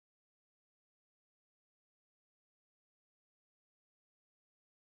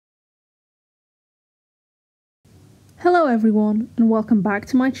Hello everyone, and welcome back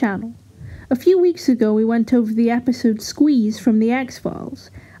to my channel. A few weeks ago we went over the episode Squeeze from the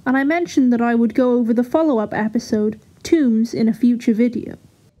X-Files, and I mentioned that I would go over the follow-up episode, Tooms, in a future video.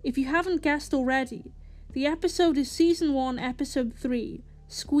 If you haven't guessed already, the episode is Season 1, Episode 3,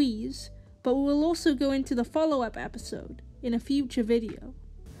 Squeeze, but we will also go into the follow-up episode in a future video.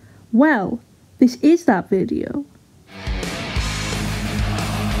 Well, this is that video.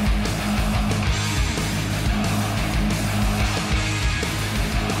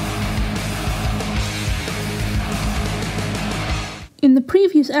 In the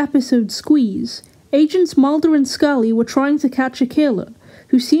previous episode, Squeeze, Agents Mulder and Scully were trying to catch a killer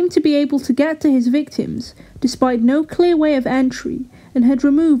who seemed to be able to get to his victims despite no clear way of entry and had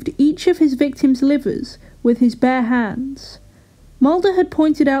removed each of his victims' livers with his bare hands. Mulder had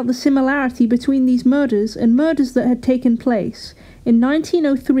pointed out the similarity between these murders and murders that had taken place in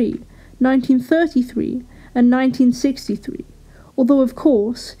 1903, 1933, and 1963, although of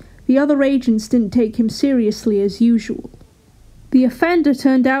course, the other agents didn't take him seriously as usual. The offender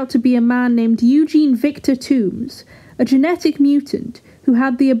turned out to be a man named Eugene Victor Tooms, a genetic mutant who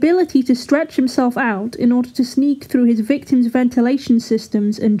had the ability to stretch himself out in order to sneak through his victims' ventilation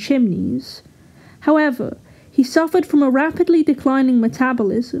systems and chimneys. However, he suffered from a rapidly declining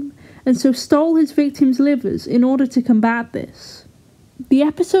metabolism and so stole his victims' livers in order to combat this. The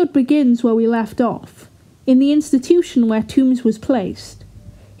episode begins where we left off, in the institution where Tooms was placed.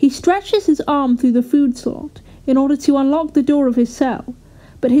 He stretches his arm through the food slot in order to unlock the door of his cell,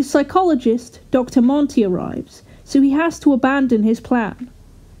 but his psychologist, Dr. Monty, arrives, so he has to abandon his plan.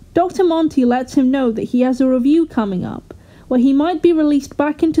 Dr. Monty lets him know that he has a review coming up, where he might be released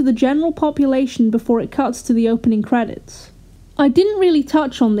back into the general population before it cuts to the opening credits. I didn't really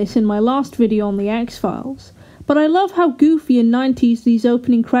touch on this in my last video on the X-Files, but I love how goofy and 90s these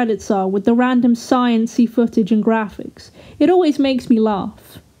opening credits are with the random science-y footage and graphics. It always makes me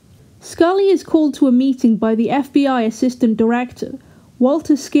laugh. Scully is called to a meeting by the FBI Assistant Director,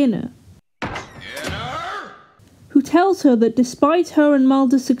 Walter Skinner, who tells her that despite her and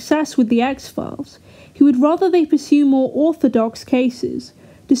Mulder's success with the X-Files, he would rather they pursue more orthodox cases,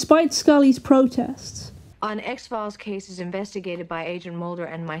 despite Scully's protests. On X-Files cases investigated by Agent Mulder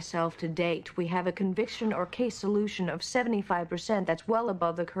and myself to date, we have a conviction or case solution of 75%. That's well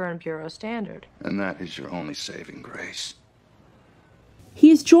above the current Bureau standard. And that is your only saving grace. He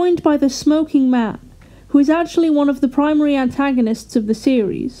is joined by the Smoking Man, who is actually one of the primary antagonists of the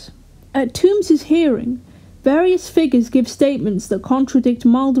series. At Tooms' hearing, various figures give statements that contradict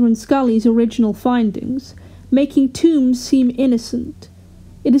Mulder and Scully's original findings, making Tooms seem innocent.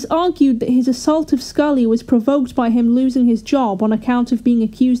 It is argued that his assault of Scully was provoked by him losing his job on account of being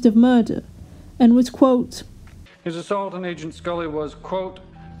accused of murder, and was, quote, "His assault on Agent Scully was, quote,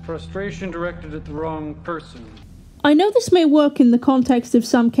 frustration directed at the wrong person." I know this may work in the context of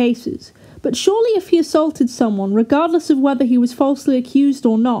some cases, but surely if he assaulted someone, regardless of whether he was falsely accused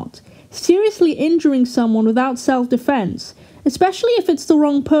or not, seriously injuring someone without self-defense, especially if it's the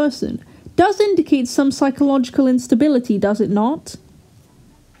wrong person, does indicate some psychological instability, does it not?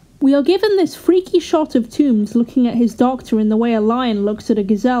 We are given this freaky shot of Tooms looking at his doctor in the way a lion looks at a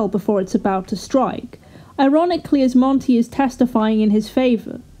gazelle before it's about to strike, ironically as Monty is testifying in his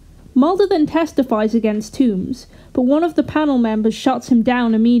favour. Mulder then testifies against Tooms, but one of the panel members shuts him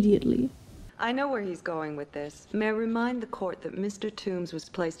down immediately. I know where he's going with this. May I remind the court that Mr. Tooms was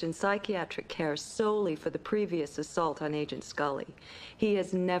placed in psychiatric care solely for the previous assault on Agent Scully. He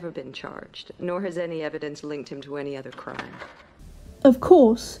has never been charged, nor has any evidence linked him to any other crime. Of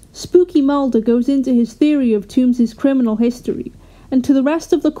course, Spooky Mulder goes into his theory of Tooms' criminal history, and to the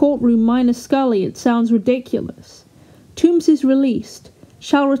rest of the courtroom minus Scully it sounds ridiculous. Tooms is released,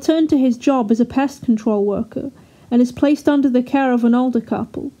 shall return to his job as a pest control worker, and is placed under the care of an older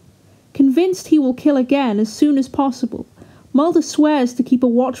couple. Convinced he will kill again as soon as possible, Mulder swears to keep a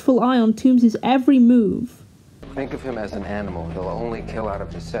watchful eye on Tooms' every move. Think of him as an animal. He'll only kill out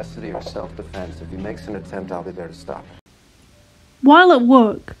of necessity or self-defense. If he makes an attempt, I'll be there to stop him. While at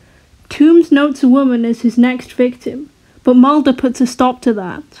work, Tooms notes a woman as his next victim, but Mulder puts a stop to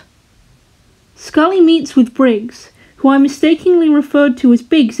that. Scully meets with Briggs, who I mistakenly referred to as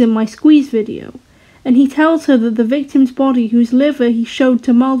Biggs in my Squeeze video, and he tells her that the victim's body whose liver he showed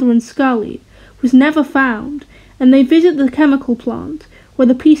to Mulder and Scully was never found, and they visit the chemical plant where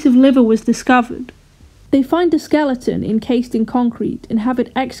the piece of liver was discovered. They find a skeleton encased in concrete and have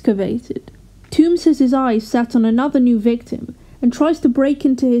it excavated. Tooms has his eyes set on another new victim and tries to break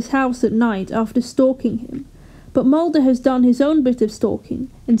into his house at night after stalking him, but Mulder has done his own bit of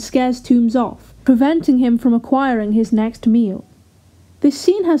stalking and scares Tooms off, preventing him from acquiring his next meal. This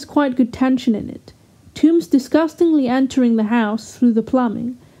scene has quite good tension in it. Tooms disgustingly entering the house through the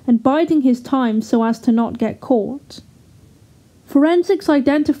plumbing and biding his time so as to not get caught. Forensics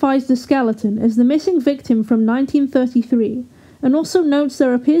identifies the skeleton as the missing victim from 1933 and also notes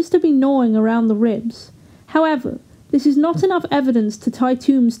there appears to be gnawing around the ribs. However, this is not enough evidence to tie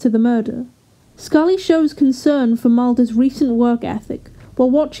Tooms to the murder. Scully shows concern for Mulder's recent work ethic while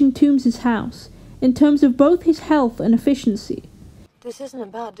watching Tooms' house, in terms of both his health and efficiency. This isn't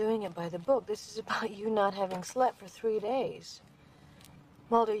about doing it by the book. This is about you not having slept for 3 days.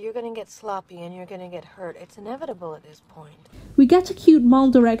 Mulder, you're going to get sloppy and you're going to get hurt. It's inevitable at this point. We get a cute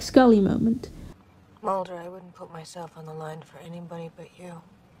Mulder x Scully moment. Mulder, I wouldn't put myself on the line for anybody but you.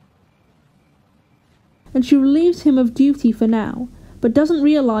 And she relieves him of duty for now, but doesn't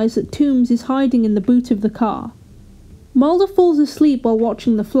realize that Tooms is hiding in the boot of the car. Mulder falls asleep while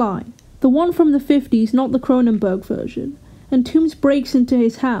watching The Fly, the one from the 50s, not the Cronenberg version, and Tooms breaks into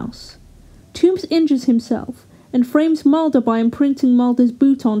his house. Tooms injures himself and frames Mulder by imprinting Mulder's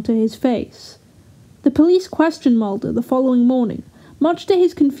boot onto his face. The police question Mulder the following morning, much to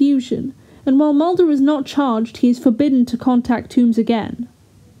his confusion, and while Mulder is not charged, he is forbidden to contact Tooms again.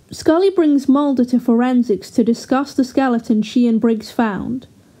 Scully brings Mulder to forensics to discuss the skeleton she and Briggs found.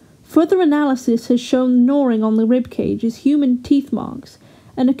 Further analysis has shown gnawing on the ribcage as human teeth marks,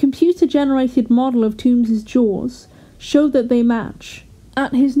 and a computer-generated model of Tooms' jaws showed that they match.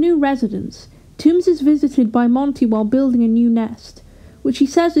 At his new residence, Tooms is visited by Monty while building a new nest, which he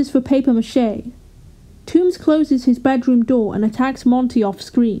says is for papier-mâché. Tooms closes his bedroom door and attacks Monty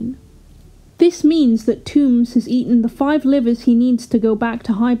off-screen. This means that Tooms has eaten the 5 livers he needs to go back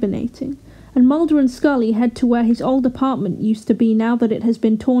to hibernating, and Mulder and Scully head to where his old apartment used to be now that it has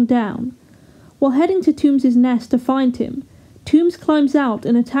been torn down. While heading to Tooms' nest to find him, Tooms climbs out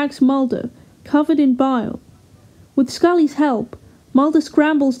and attacks Mulder, covered in bile. With Scully's help, Mulder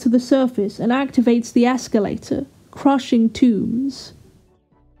scrambles to the surface and activates the escalator, crushing Tooms.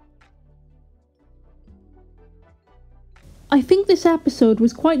 I think this episode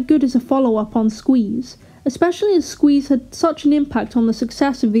was quite good as a follow-up on Squeeze, especially as Squeeze had such an impact on the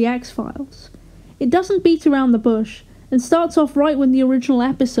success of the X-Files. It doesn't beat around the bush, and starts off right when the original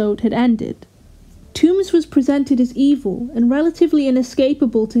episode had ended. Tooms was presented as evil and relatively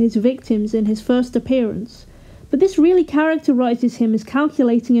inescapable to his victims in his first appearance, but this really characterizes him as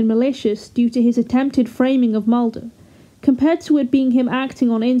calculating and malicious due to his attempted framing of Mulder, compared to it being him acting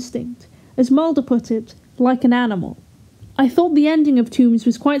on instinct, as Mulder put it, like an animal. I thought the ending of Tooms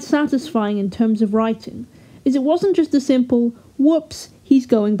was quite satisfying in terms of writing, as it wasn't just a simple, whoops, he's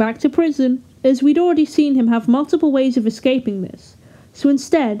going back to prison, as we'd already seen him have multiple ways of escaping this, so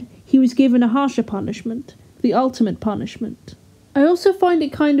instead, he was given a harsher punishment, the ultimate punishment. I also find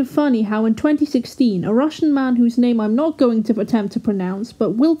it kind of funny how in 2016, a Russian man whose name I'm not going to attempt to pronounce,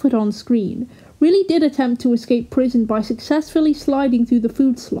 but will put on screen, really did attempt to escape prison by successfully sliding through the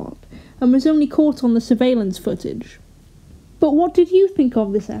food slot, and was only caught on the surveillance footage. But what did you think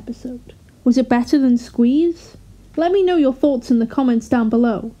of this episode? Was it better than Squeeze? Let me know your thoughts in the comments down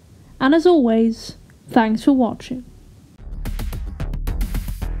below. And as always, thanks for watching.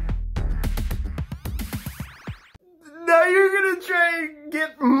 Now you're gonna try and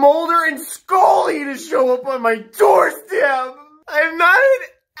get Mulder and Scully to show up on my doorstep! I'm not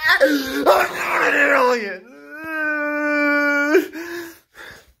an alien!